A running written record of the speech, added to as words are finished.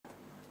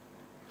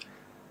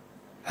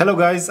Hello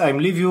guys, I'm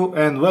Liviu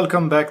and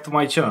welcome back to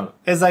my channel.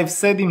 As I've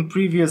said in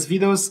previous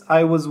videos,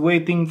 I was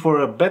waiting for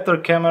a better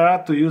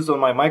camera to use on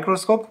my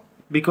microscope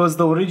because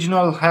the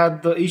original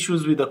had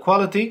issues with the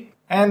quality,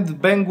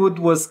 and Banggood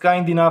was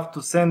kind enough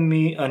to send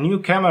me a new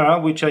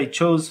camera which I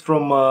chose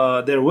from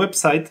their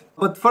website.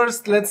 But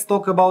first let's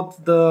talk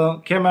about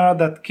the camera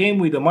that came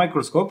with the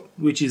microscope,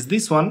 which is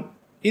this one.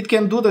 It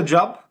can do the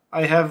job.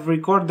 I have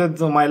recorded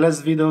my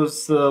last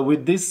videos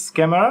with this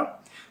camera,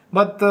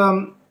 but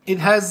it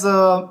has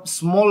a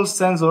small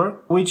sensor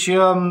which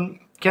can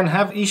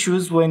have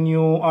issues when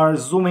you are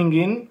zooming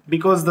in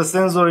because the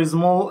sensor is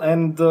small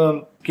and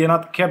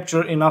cannot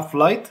capture enough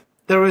light.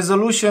 The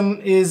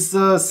resolution is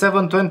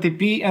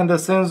 720p and the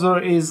sensor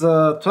is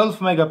 12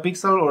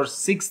 megapixel or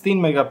 16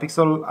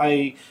 megapixel.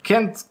 I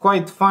can't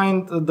quite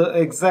find the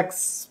exact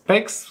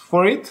specs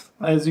for it.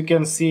 As you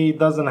can see, it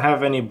doesn't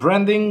have any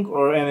branding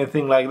or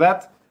anything like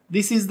that.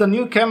 This is the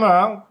new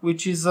camera,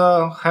 which is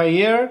a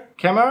Hayear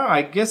camera,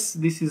 I guess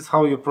this is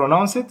how you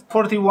pronounce it.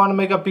 41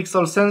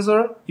 megapixel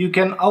sensor. You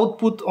can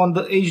output on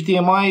the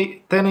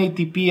HDMI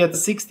 1080p at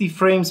 60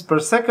 frames per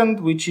second,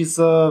 which is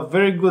a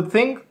very good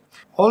thing.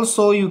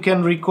 Also, you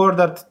can record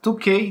at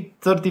 2K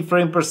 30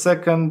 frames per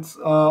second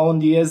on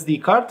the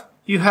SD card.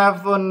 You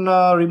have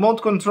a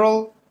remote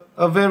control,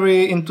 a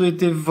very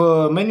intuitive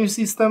menu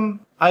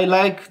system. I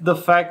like the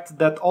fact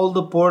that all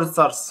the ports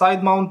are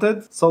side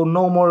mounted, so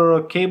no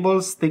more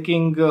cables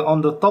sticking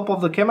on the top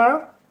of the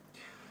camera.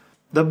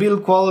 The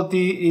build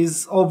quality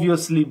is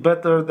obviously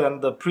better than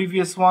the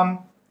previous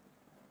one,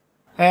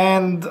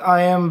 and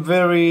I am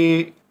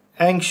very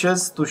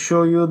anxious to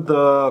show you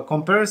the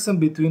comparison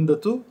between the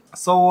two.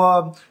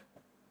 So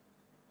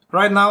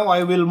right now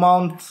I will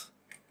mount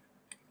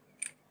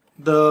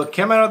the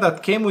camera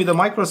that came with the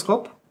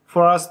microscope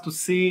for us to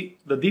see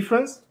the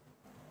difference.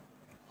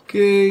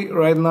 Okay,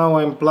 right now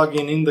I'm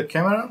plugging in the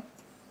camera.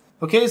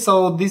 Okay,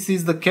 so this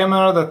is the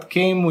camera that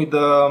came with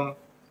the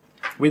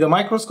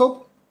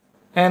microscope,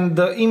 and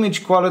the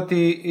image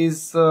quality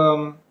is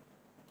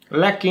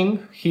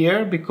lacking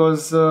here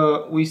because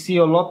we see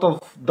a lot of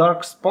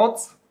dark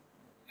spots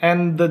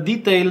and the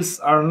details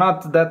are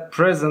not that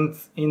present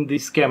in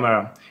this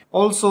camera.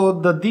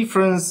 Also, the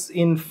difference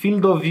in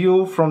field of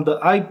view from the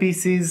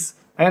eyepieces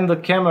and the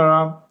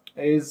camera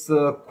is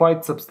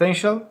quite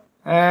substantial.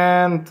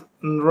 And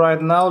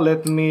right now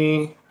let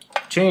me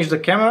change the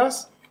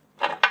cameras.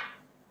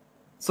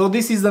 So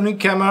this is the new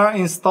camera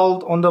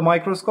installed on the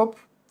microscope.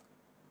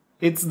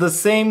 It's the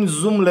same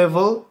zoom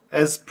level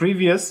as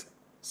previous,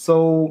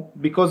 so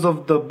because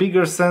of the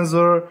bigger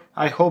sensor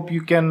I hope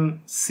you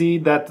can see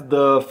that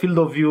the field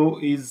of view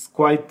is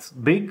quite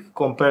big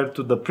compared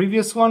to the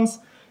previous ones,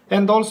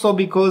 and also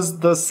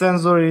because the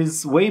sensor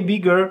is way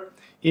bigger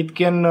it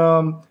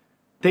can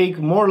take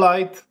more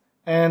light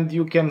and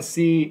you can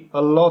see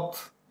a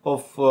lot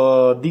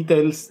of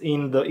details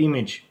in the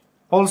image.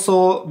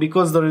 Also,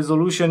 because the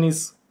resolution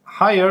is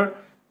higher,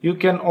 you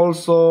can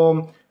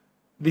also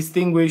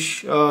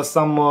distinguish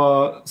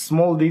some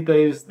small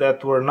details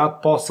that were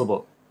not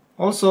possible.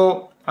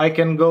 Also, I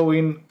can go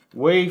in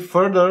way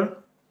further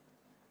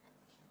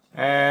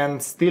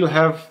and still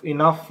have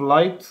enough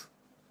light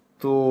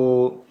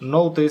to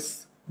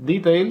notice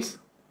details,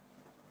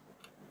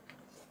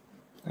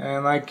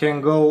 and I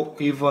can go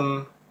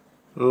even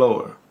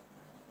lower.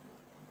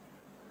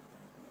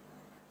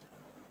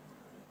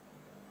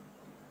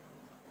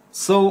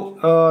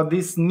 So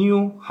this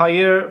new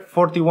Hayear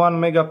 41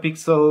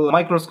 megapixel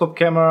microscope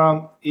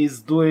camera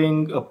is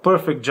doing a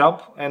perfect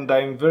job and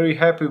I'm very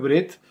happy with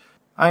it.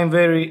 I'm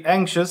very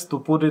anxious to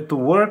put it to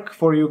work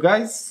for you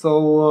guys,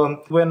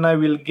 so when I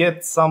will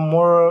get some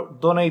more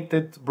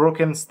donated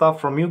broken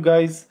stuff from you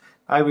guys,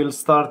 I will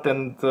start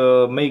and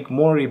make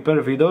more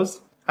repair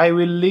videos. I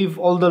will leave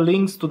all the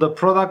links to the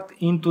product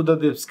into the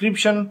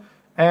description,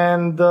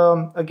 and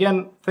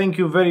again, thank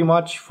you very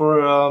much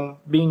for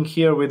being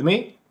here with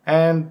me,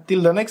 and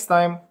till the next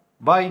time,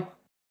 bye!